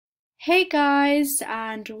Hey guys,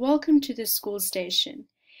 and welcome to the school station.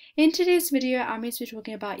 In today's video, I'm going to be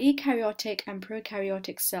talking about eukaryotic and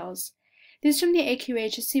prokaryotic cells. This is from the AQA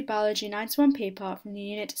GCSE Biology 91 paper from the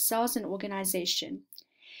unit Cells and Organization.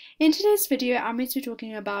 In today's video, I'm going to be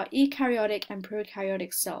talking about eukaryotic and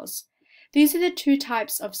prokaryotic cells. These are the two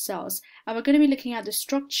types of cells, and we're going to be looking at the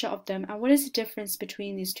structure of them and what is the difference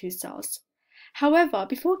between these two cells. However,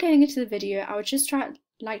 before getting into the video, I would just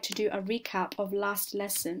like to do a recap of last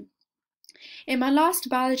lesson. In my last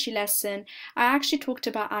biology lesson, I actually talked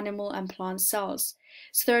about animal and plant cells.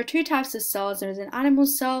 So there are two types of cells. There is an animal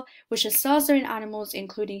cell, which is cells that are in animals,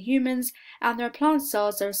 including humans, and there are plant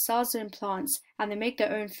cells, that are cells that are in plants, and they make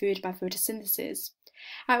their own food by photosynthesis.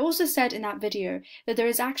 I also said in that video that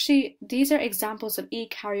these are examples of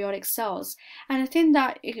eukaryotic cells, and I think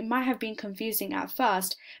that it might have been confusing at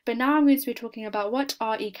first, but now I'm going to be talking about what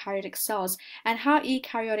are eukaryotic cells and how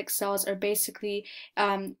eukaryotic cells are basically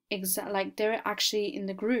they're actually in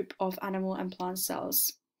the group of animal and plant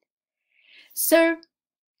cells. So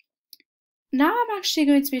now I'm actually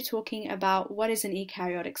going to be talking about what is an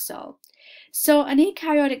eukaryotic cell. So an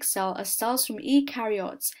eukaryotic cell are cells from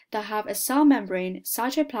eukaryotes that have a cell membrane,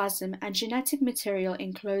 cytoplasm, and genetic material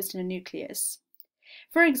enclosed in a nucleus.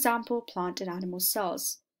 For example, plant and animal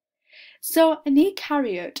cells. So an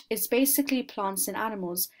eukaryote is basically plants and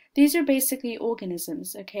animals. These are basically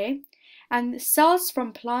organisms, okay? And cells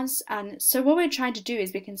from plants, and so what we're trying to do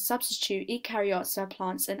is we can substitute eukaryotes are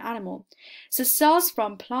plants and animal. So cells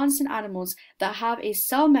from plants and animals that have a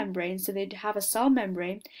cell membrane, so they have a cell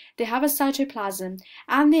membrane, they have a cytoplasm,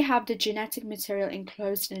 and they have the genetic material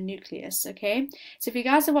enclosed in a nucleus, okay? So if you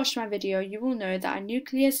guys have watched my video, you will know that a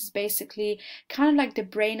nucleus is basically kind of like the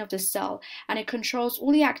brain of the cell, and it controls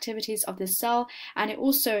all the activities of the cell, and it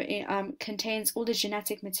also contains all the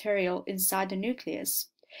genetic material inside the nucleus.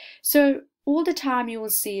 So all the time you will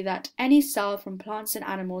see that any cell from plants and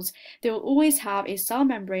animals, they will always have a cell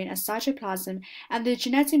membrane, a cytoplasm, and the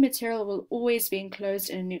genetic material will always be enclosed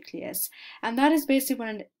in a nucleus. And that is basically what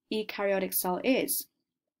an eukaryotic cell is.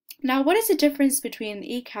 Now, what is the difference between an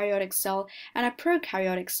eukaryotic cell and a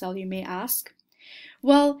prokaryotic cell, you may ask?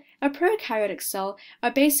 Well, a prokaryotic cell are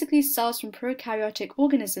basically cells from prokaryotic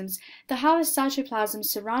organisms that have a cytoplasm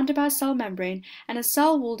surrounded by a cell membrane and a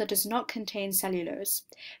cell wall that does not contain cellulose.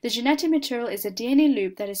 The genetic material is a DNA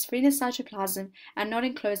loop that is free in the cytoplasm and not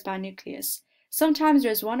enclosed by a nucleus. Sometimes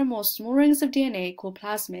there is one or more small rings of DNA called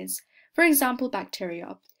plasmids, for example,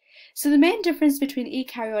 bacteria. So the main difference between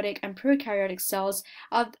eukaryotic and prokaryotic cells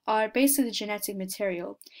are basically the genetic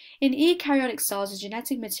material. In eukaryotic cells, the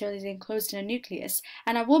genetic material is enclosed in a nucleus,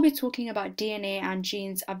 and I will be talking about DNA and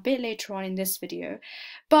genes a bit later on in this video.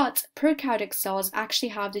 But prokaryotic cells actually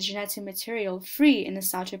have the genetic material free in the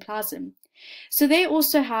cytoplasm. So they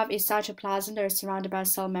also have a cytoplasm that is surrounded by a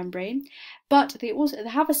cell membrane, but they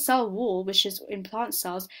have a cell wall, which is in plant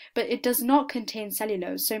cells, but it does not contain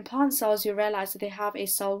cellulose. So in plant cells, you realize that they have a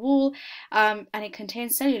cell wall and it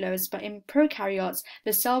contains cellulose, but in prokaryotes,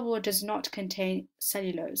 the cell wall does not contain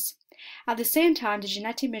cellulose. At the same time, the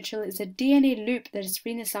genetic material is a DNA loop that is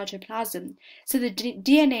free in the cytoplasm. So the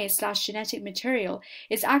DNA/genetic material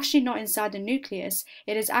is actually not inside the nucleus,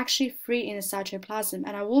 it is actually free in the cytoplasm,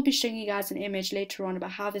 and I will be showing you guys an image later on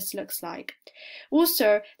about how this looks like.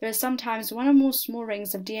 Also, there are sometimes one or more small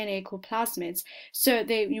rings of DNA called plasmids, so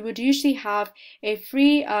you would usually have a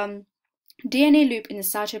free DNA loop in the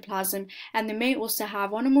cytoplasm, and they may also have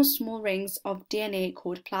one or more small rings of DNA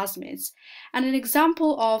called plasmids. And an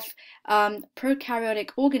example of prokaryotic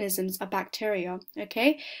organisms are bacteria,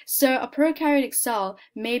 okay? So a prokaryotic cell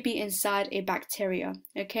may be inside a bacteria,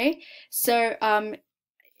 okay? So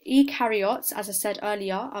eukaryotes, as I said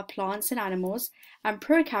earlier, are plants and animals, and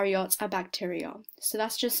prokaryotes are bacteria. So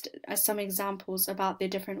that's just some examples about the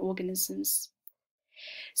different organisms.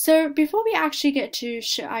 So before we actually get to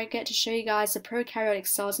show you guys the prokaryotic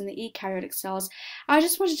cells and the eukaryotic cells, I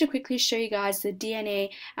just wanted to quickly show you guys the DNA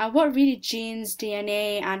and what really genes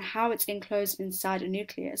DNA and how it's enclosed inside a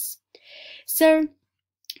nucleus. So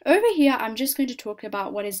over here, I'm just going to talk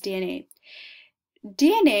about what is DNA.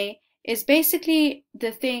 DNA is basically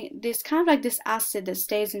this kind of like this acid that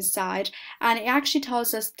stays inside, and it actually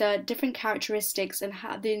tells us the different characteristics and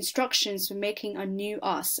how the instructions for making a new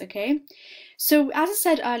us, okay? So as I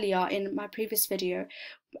said earlier in my previous video,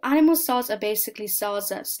 animal cells are basically cells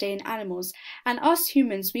that stay in animals, and us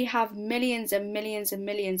humans, we have millions and millions and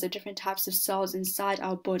millions of different types of cells inside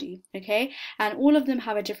our body, okay? And all of them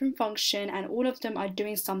have a different function, and all of them are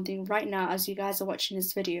doing something right now as you guys are watching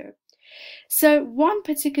this video. So one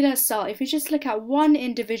particular cell, if you just look at one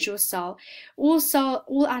individual cell,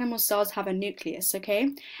 all animal cells have a nucleus, okay?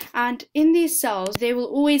 And in these cells, they will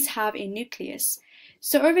always have a nucleus.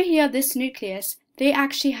 So over here, this nucleus, they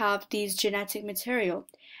actually have these genetic material.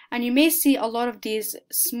 And you may see a lot of these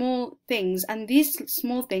small things, and these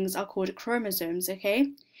small things are called chromosomes,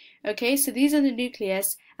 okay? Okay, so these are the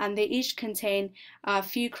nucleus, and they each contain a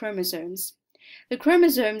few chromosomes. The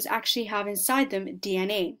chromosomes actually have inside them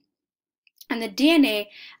DNA. And the DNA,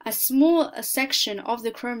 a small section of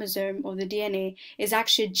the chromosome or the DNA is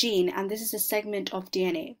actually a gene, and this is a segment of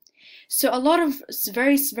DNA. So a lot of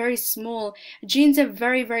very, very small genes are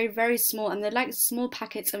very, very, very small, and they're like small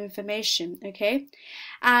packets of information, okay?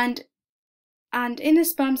 And in the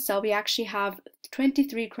sperm cell, we actually have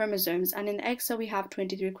 23 chromosomes, and in the egg cell, we have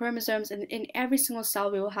 23 chromosomes, and in every single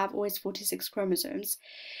cell, we will have always 46 chromosomes.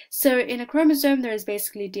 So in a chromosome, there is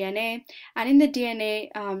basically DNA, and in the DNA,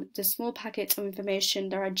 the small packets of information,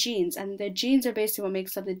 there are genes, and the genes are basically what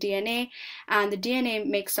makes up the DNA, and the DNA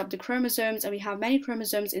makes up the chromosomes, and we have many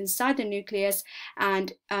chromosomes inside the nucleus,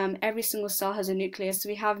 and every single cell has a nucleus. So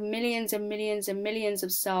we have millions and millions and millions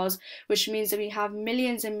of cells, which means that we have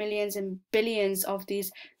millions and millions and billions of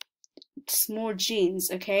these small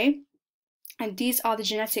genes, okay? And these are the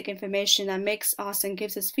genetic information that makes us and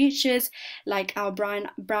gives us features like our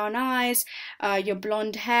brown eyes, your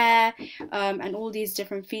blonde hair, and all these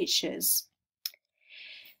different features.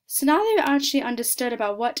 So now that we've actually understood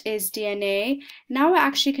about what is DNA, now we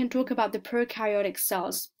actually can talk about the prokaryotic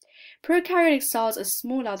cells. Prokaryotic cells are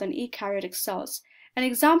smaller than eukaryotic cells. An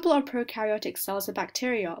example of prokaryotic cells are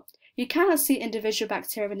bacteria. You cannot see individual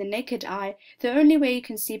bacteria with the naked eye. The only way you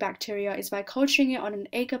can see bacteria is by culturing it on an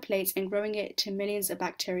agar plate and growing it to millions of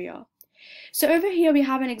bacteria. So over here we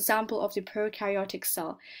have an example of the prokaryotic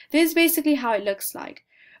cell. This is basically how it looks like.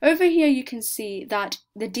 Over here you can see that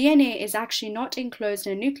the DNA is actually not enclosed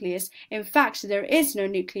in a nucleus. In fact, there is no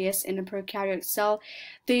nucleus in a prokaryotic cell.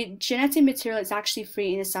 The genetic material is actually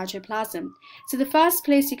free in the cytoplasm. So the first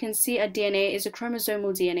place you can see a DNA is a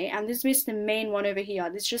chromosomal DNA, and this is basically the main one over here.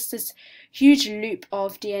 There's just this huge loop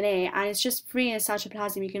of DNA, and it's just free in the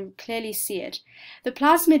cytoplasm. You can clearly see it. The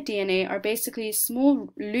plasmid DNA are basically small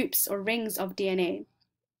loops or rings of DNA.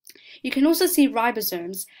 You can also see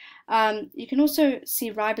ribosomes. Over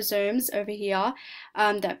here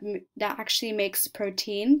that actually makes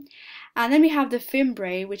protein. And then we have the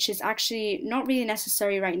fimbriae, which is actually not really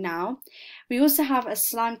necessary right now. We also have a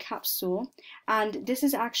slime capsule, and this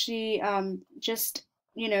is actually just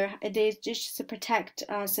to protect,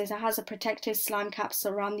 so it has a protective slime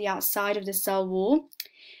capsule around the outside of the cell wall.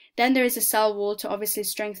 Then there is a cell wall to obviously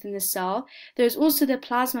strengthen the cell. There's also the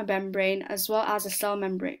plasma membrane as well as a cell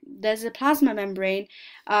membrane. There's a plasma membrane,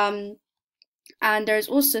 and there's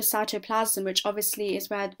also cytoplasm, which obviously is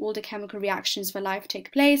where all the chemical reactions for life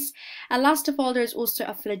take place. And last of all, there's also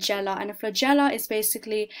a flagella, and a flagella is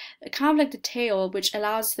basically kind of like the tail, which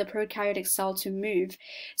allows the prokaryotic cell to move.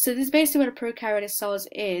 So this is basically what a prokaryotic cell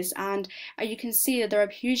is, and you can see that there are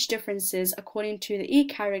huge differences according to the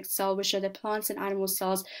eukaryotic cell, which are the plants and animal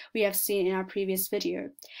cells we have seen in our previous video.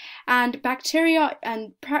 And bacteria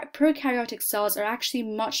and prokaryotic cells are actually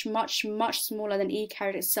much, much, much smaller than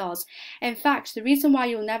eukaryotic cells. In fact, the reason why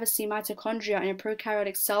you'll never see mitochondria in a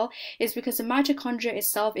prokaryotic cell is because the mitochondria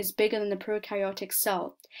itself is bigger than the prokaryotic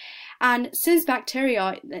cell. And since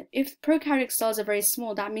bacteria, if prokaryotic cells are very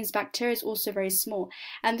small, that means bacteria is also very small.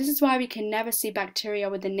 And this is why we can never see bacteria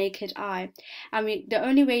with the naked eye. And the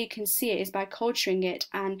only way you can see it is by culturing it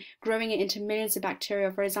and growing it into millions of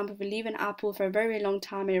bacteria. For example, if we leave an apple for a very long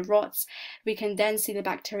time and it rots, we can then see the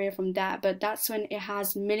bacteria from that. But that's when it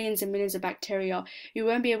has millions and millions of bacteria. You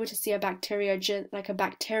won't be able to see a bacteria just like a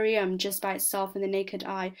bacterium just by itself in the naked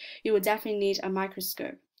eye. You will definitely need a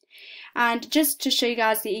microscope. And just to show you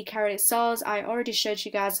guys the eukaryotic cells, I already showed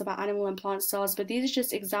you guys about animal and plant cells, but these are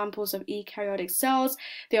just examples of eukaryotic cells.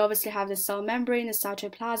 They obviously have the cell membrane, the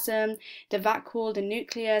cytoplasm, the vacuole, the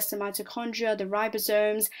nucleus, the mitochondria, the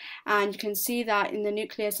ribosomes, and you can see that in the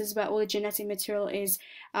nucleus is where all the genetic material is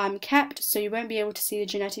kept, so you won't be able to see the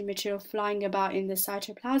genetic material flying about in the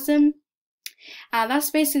cytoplasm.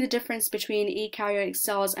 That's basically the difference between eukaryotic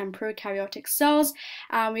cells and prokaryotic cells,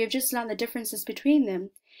 and we have just learned the differences between them.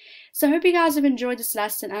 So I hope you guys have enjoyed this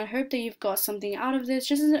lesson, and I hope that you've got something out of this.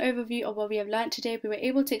 Just as an overview of what we have learned today, we were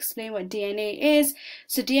able to explain what DNA is.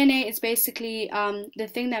 So DNA is basically the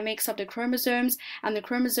thing that makes up the chromosomes, and the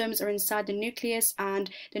chromosomes are inside the nucleus, and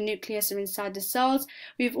the nucleus are inside the cells.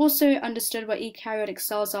 We've also understood what eukaryotic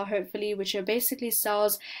cells are, hopefully, which are basically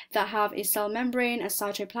cells that have a cell membrane, a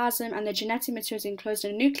cytoplasm, and the genetic material is enclosed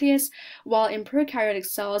in the nucleus, while in prokaryotic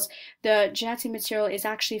cells, the genetic material is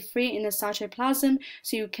actually free in the cytoplasm,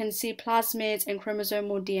 so you can see plasmids and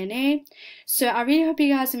chromosomal DNA. So I really hope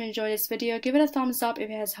you guys have enjoyed this video. Give it a thumbs up if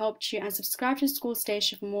it has helped you, and subscribe to School Station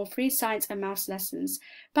for more free science and maths lessons.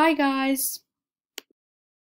 Bye guys!